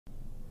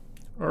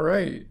All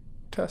right,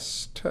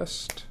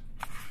 test,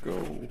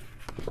 go.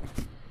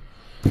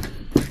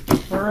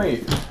 All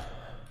right,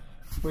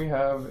 we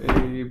have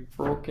a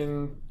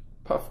broken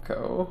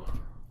Puffco.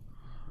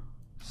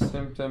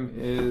 Symptom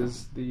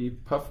is the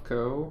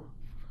Puffco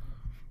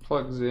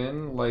plugs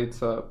in,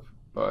 lights up,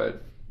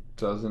 but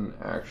doesn't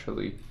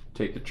actually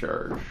take a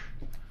charge.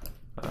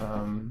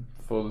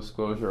 Full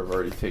disclosure, I've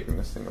already taken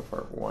this thing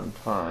apart one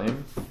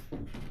time.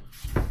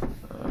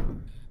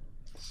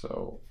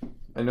 So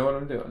I know what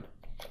I'm doing.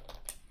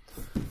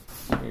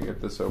 I'm gonna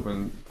get this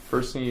open.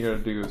 First thing you gotta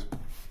do is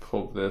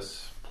pull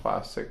this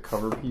plastic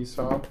cover piece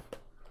off.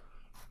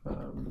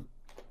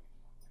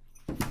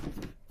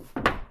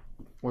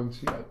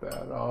 Once you got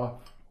that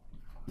off,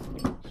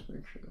 just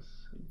make sure this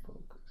is in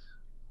focus.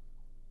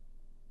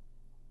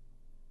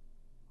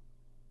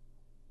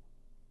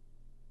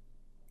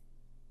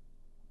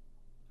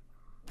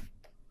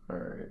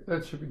 Alright,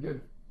 that should be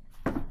good.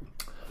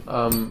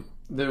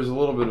 There's a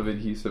little bit of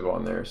adhesive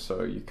on there,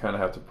 so you kind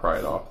of have to pry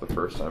it off the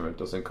first time. It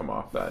doesn't come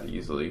off that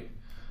easily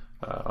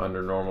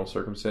under normal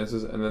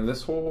circumstances. And then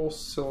this whole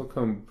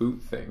silicone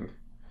boot thing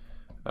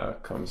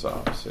comes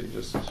off, so you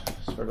just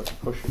sort of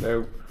push it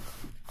out.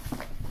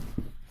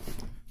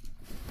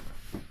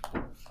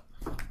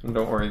 And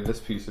don't worry, this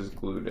piece is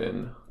glued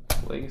in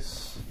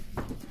place.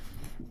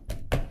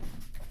 So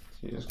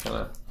you just kind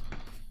of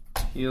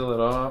peel it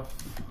off,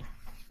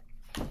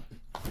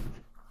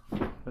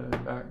 and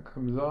that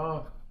comes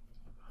off.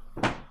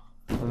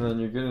 And then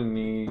you're gonna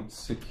need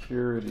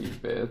security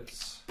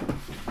bits.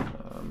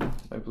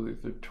 I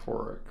believe they're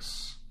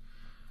Torx.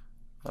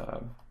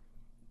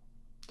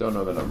 Don't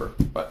know the number,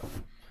 but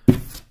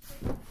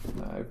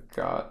I've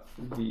got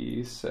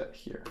these set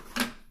here.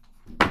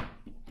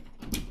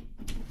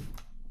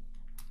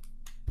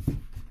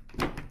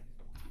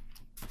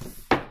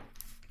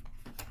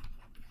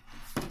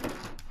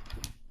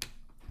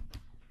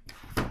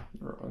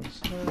 Wrong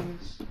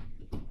size.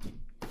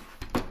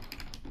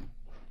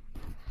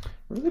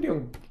 I really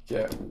don't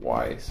get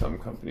why some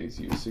companies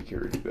use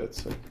security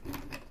bits. Like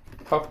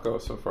Puffco,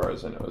 so far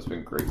as I know, has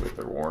been great with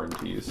their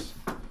warranties.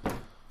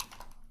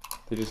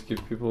 They just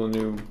give people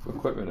new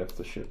equipment if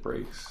the shit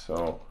breaks.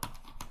 So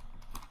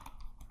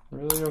I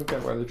really don't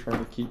get why they're trying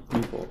to keep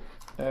people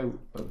out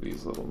of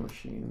these little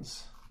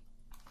machines.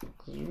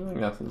 Because there's really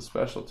nothing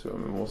special to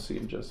them, and we'll see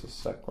in just a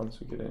sec once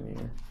we get in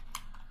here.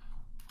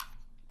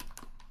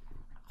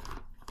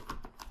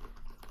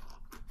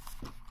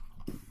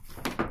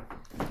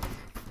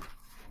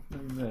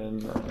 And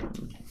then,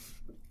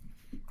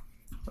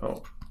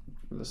 oh,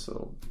 this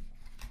little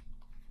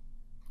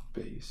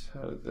base,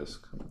 how did this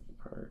come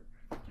apart?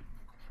 I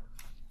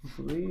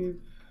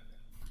believe,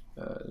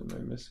 am I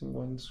missing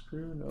one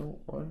screw? No,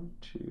 1,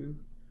 2,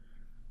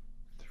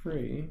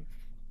 3.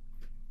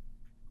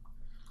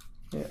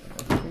 Yeah,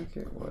 I think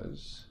it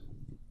was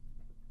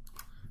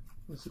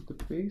it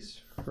the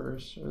base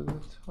first or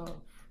the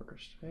top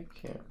first? I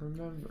can't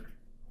remember.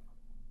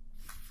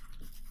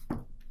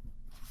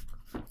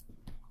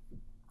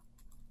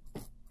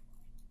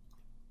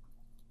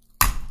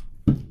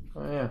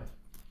 Oh yeah,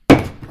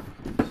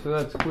 so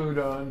that's glued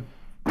on,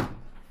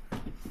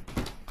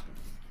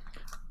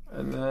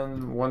 and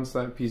then once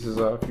that piece is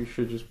off, you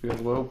should just be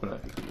able to open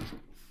it.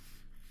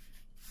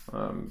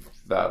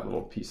 That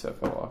little piece that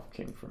fell off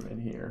came from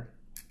in here.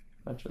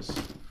 That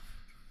just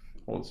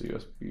holds the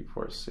USB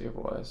before it's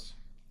stabilized.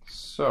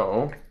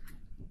 So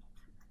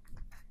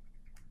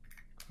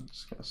I'm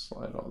just gonna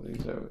slide all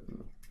these out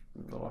in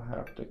the little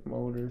haptic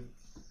motor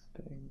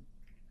thing.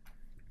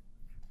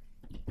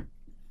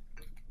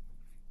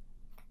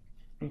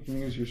 You can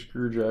use your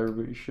screwdriver,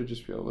 but you should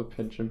just be able to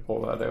pinch and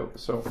pull that out.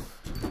 So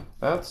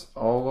that's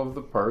all of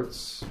the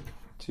parts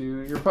to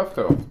your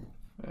Puffco,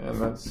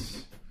 and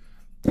that's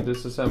the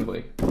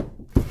disassembly.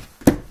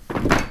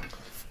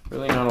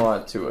 Really not a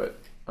lot to it.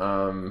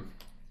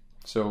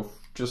 So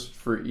just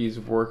for ease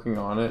of working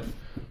on it,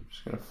 I'm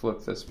just gonna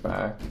flip this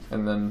back,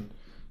 and then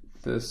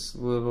this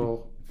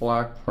little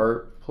black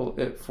part, pull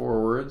it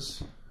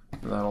forwards,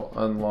 and that'll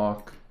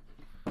unlock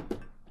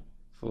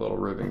the little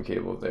ribbon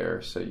cable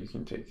there, so you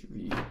can take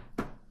the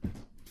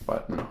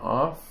button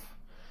off.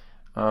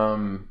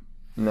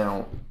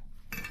 Now,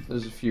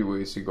 there's a few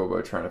ways to go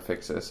about trying to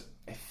fix this.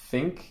 I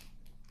think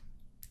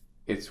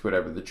it's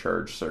whatever the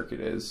charge circuit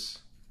is,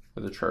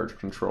 or the charge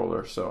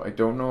controller. So I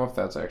don't know if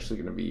that's actually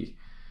going to be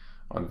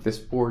on this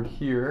board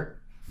here,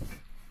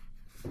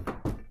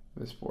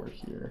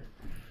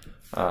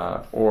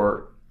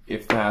 or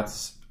if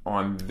that's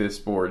on this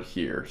board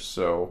here.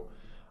 So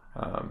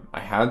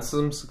I had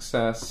some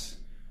success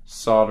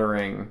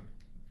soldering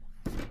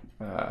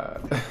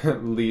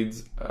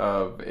leads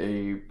of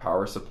a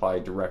power supply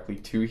directly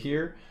to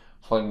here,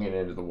 plugging it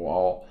into the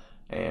wall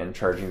and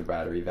charging the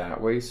battery that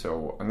way.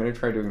 So I'm going to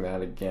try doing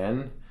that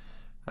again,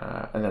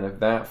 and then if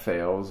that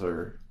fails,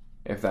 or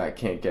if that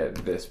can't get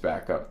this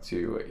back up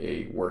to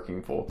a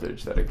working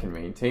voltage that it can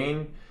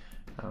maintain,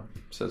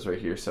 says right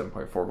here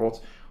 7.4 volts,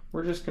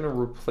 we're just going to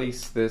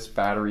replace this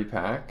battery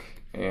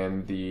pack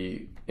and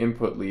the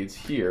input leads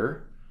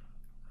here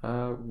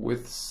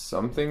with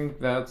something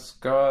that's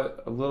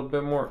got a little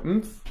bit more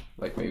oomph,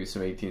 like maybe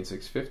some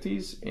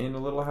 18650s in a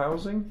little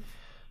housing,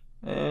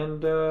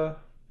 and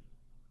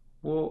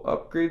we'll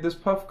upgrade this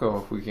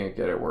Puffco if we can't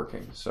get it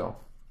working. So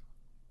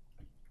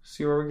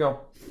see where we go.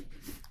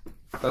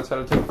 That's how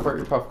to take apart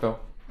your Puffco.